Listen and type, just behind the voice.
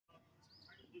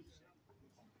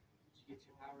Get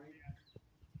your power rating.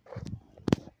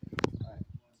 Alright,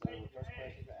 so the first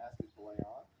question to ask is to lay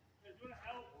on.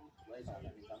 Lays on,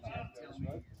 that means I'm not going to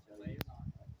go this road until you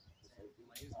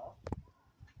Lays off.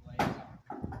 Lays off.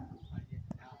 I get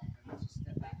now. I'm going to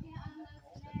step back. step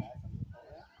back from the pole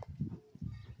there.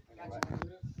 Got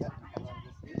you. Yep, come on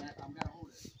this way. I'm going to hold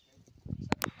it.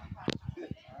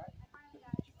 Alright.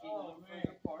 Put your feet a little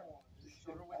further apart.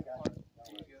 Shoulder width apart.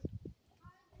 There you go.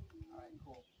 Alright,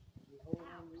 cool.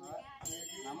 Alright.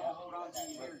 I'm going to hold on to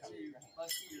you here too.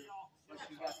 Plus here. Plus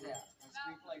you got that. That's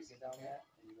 3 places. Okay?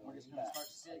 We're just going to start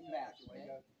sitting back. Okay?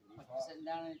 Like you're sitting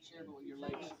down in a chair but with your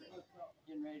legs straight.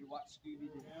 Getting ready to watch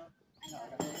Scooby-Doo. No,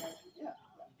 I got that. Yeah.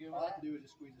 You good All I with have to do is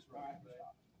just squeeze this rope. Alright, bud.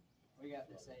 We got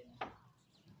this, Aiden.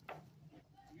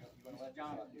 You're going to let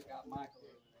Jonathan. You got Michael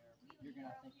over there. You're going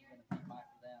to think you're going to beat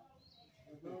Michael down.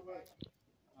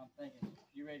 I'm thinking,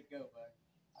 you ready to go, bud?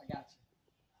 I got you.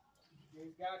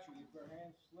 He's got you. If your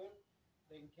hands slip,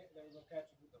 they'll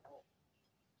catch you with the pole.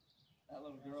 That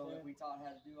little girl that we taught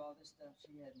how to do all this stuff,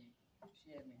 she had me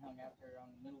hung out there on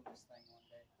the middle of this thing one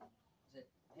day. I said,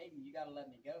 Hayden, you got to let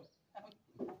me go.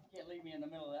 You can't leave me in the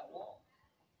middle of that wall.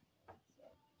 So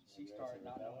she started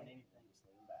not knowing anything. Just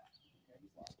lean back. Okay,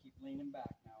 just keep leaning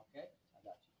back now, okay? I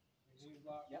got you.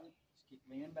 Yep, just keep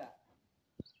leaning back.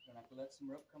 You're going to have to let some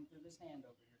rope come through this hand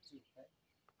over here too, okay?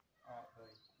 All right,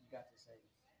 buddy, you got this, Hayden.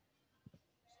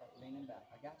 Start leaning back.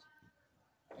 I got you.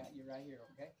 I got you right here,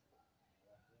 okay?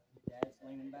 Your dad's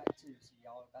leaning back too, so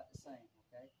y'all are about the same,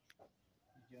 okay?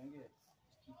 You're doing good.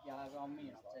 Just keep your eyes on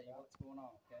me and I'll tell you what's going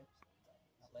on, okay?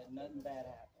 Not letting nothing bad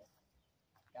happen.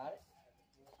 Got it?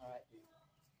 All right, dude.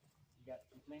 You got to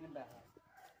keep leaning back.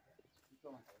 Keep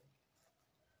going.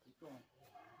 Keep going.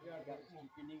 You got to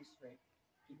keep your knees straight.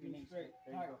 Keep your knees straight.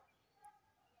 There you go.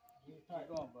 Keep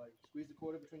going, buddy. Squeeze the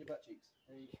quarter between your butt cheeks.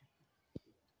 There you go.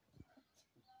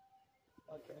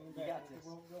 Okay, you got this.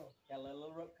 Got to let a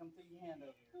little rope come through your hand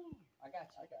over here. I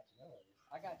got you. I got you. No worries.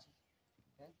 I got you.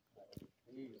 Okay?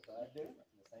 You're doing it.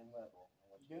 The same level.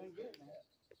 You're doing good, man.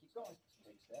 Keep going.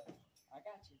 Take a step. I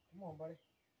got you. Come on, buddy.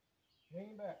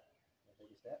 Lean back.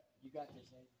 Take a step. You got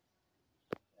this, Aiden.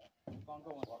 Yeah. Keep on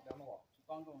going. Walk down the wall. Keep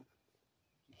on going.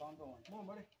 Keep on going. Come on,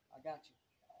 buddy. I got you.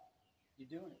 You're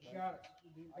doing it, You buddy. got it.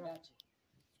 I got you.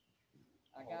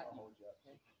 I got I'll you. hold you up.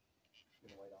 Okay. Just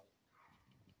gonna wait on it.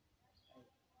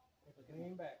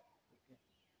 Lean back. Okay.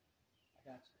 I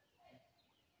got you. Okay.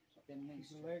 Keep them knees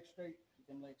Keep your straight. legs straight. Keep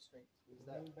them legs straight. Squeeze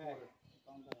that Lean back. quarter. Keep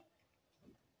on going.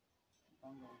 Keep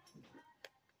on going.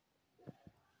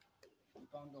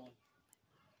 Keep on going.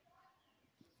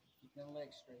 Keep them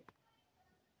legs straight.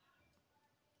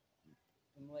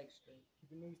 Keep them legs straight.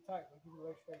 Keep your knees tight. Keep your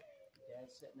legs straight.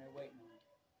 Dad's sitting there waiting on you.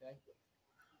 Okay?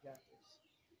 You got this.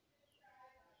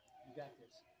 You got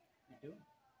this. You're doing it.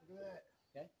 Look at that.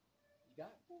 Okay? You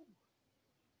got it.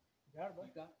 You got it,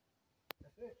 buddy. You got it.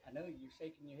 That's it. I know you're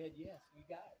shaking your head. Yes, you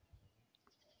got it.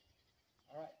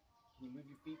 All right. Can you move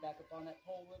your feet back up on that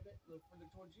pole a little bit, a little further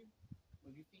towards you?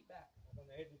 Move your feet back. On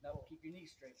the edge of the No, pole. keep your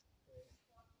knees straight.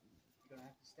 You're going to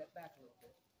have to step back a little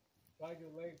bit. Slide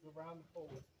your legs around the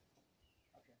pole.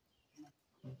 Okay. Come on.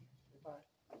 You're fine.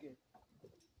 You're good.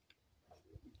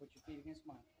 You put your feet against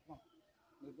mine. Come on.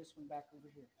 Move this one back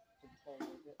over here to the pole a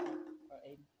little bit.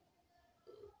 Aiden.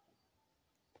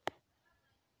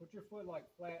 Put your foot like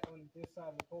flat on this side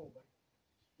of the pole, buddy.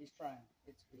 He's trying.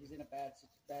 He's in a bad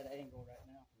angle right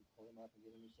now. You pull him up and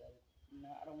get him resetted. No,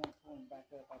 I don't want to pull him back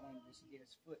up. I want him just to get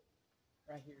his foot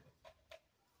right here.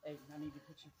 Aiden, I need to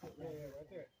put your foot right here. Right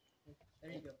there.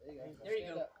 There you go. There you go. There you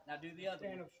Stand go. up. Now do the other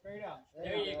Stand one. up straight out.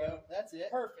 There you go. That's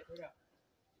it. Perfect. Straight out.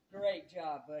 Great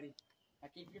job, buddy. Now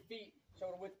keep your feet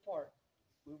shoulder width apart.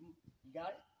 Move them. You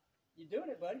got it? You're doing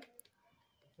it, buddy.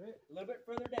 That's it. A little bit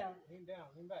further down. Lean down.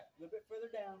 Lean back. A little bit further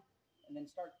down. And then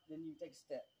then you take a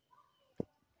step.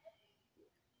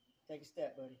 Take a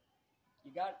step, buddy.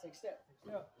 You got it? Take a step.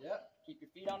 Yeah. Yep. Keep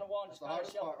your feet on the wall and That's just the kind of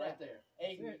hardest shelf part down. right there.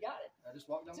 Aiden, you got it. I just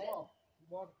walked down the That's it. wall.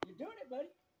 Walk. You're doing it, buddy.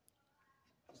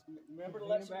 Just remember to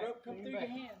Lean let some back, rope come lean through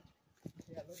back. your hand.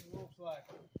 Yeah, let the rope slide.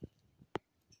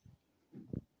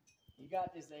 You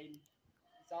got this, Aiden.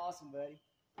 It's awesome, buddy.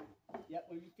 Yep,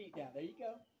 move your feet down. There you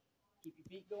go. Keep your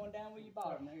feet going down with your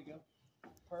bottom. There you go.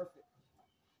 Perfect.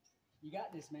 You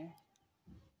got this, man.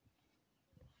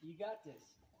 You got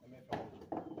this. Let me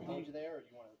hold you there, or do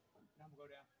you want to? I'm going to go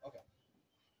down. Okay.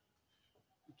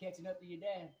 You're catching up to your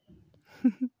dad.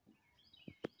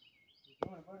 Keep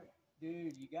going, buddy.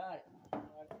 Dude, you got it.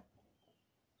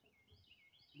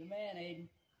 The man, Aiden.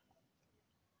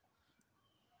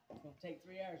 It's going to take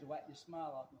 3 hours to wipe your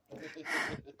smile off my face.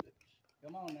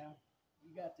 Come on now.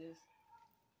 You got this.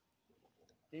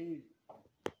 Dude.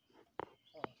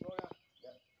 Oh, slow down.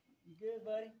 You good?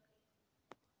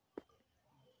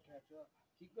 up.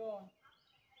 Keep going.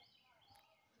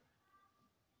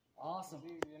 Awesome.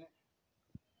 It's easy, isn't it?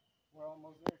 We're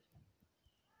almost there.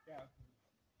 Yeah.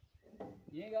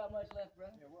 You ain't got much left,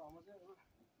 brother. Yeah, we're almost there.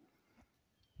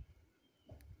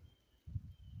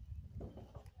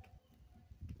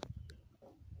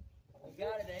 You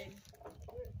got it, Aiden.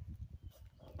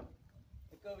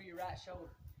 Look over your right shoulder.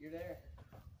 You're there.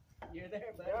 You're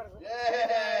there, buddy. Got it.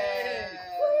 Yeah!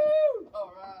 Woo!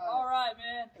 All right. All right,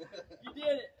 man. You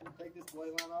did it. Take this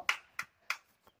blade line off.